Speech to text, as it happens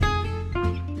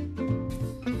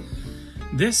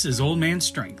This is Old Man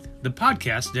Strength, the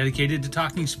podcast dedicated to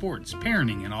talking sports,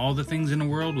 parenting, and all the things in the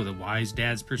world with a wise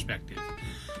dad's perspective.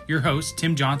 Your hosts,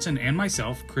 Tim Johnson and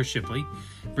myself, Chris Shipley,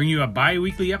 bring you a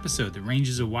bi-weekly episode that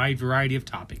ranges a wide variety of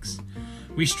topics.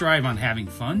 We strive on having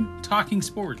fun, talking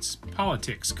sports,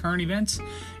 politics, current events,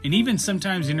 and even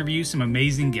sometimes interview some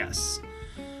amazing guests.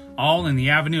 All in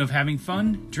the avenue of having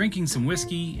fun, drinking some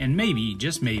whiskey, and maybe,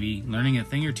 just maybe, learning a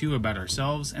thing or two about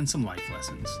ourselves and some life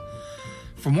lessons.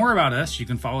 For more about us, you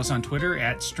can follow us on Twitter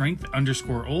at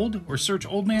strength_old or search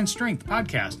Old Man Strength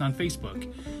Podcast on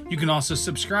Facebook. You can also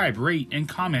subscribe, rate, and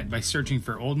comment by searching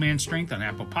for Old Man Strength on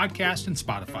Apple Podcasts and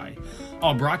Spotify.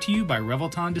 All brought to you by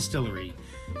Revelton Distillery.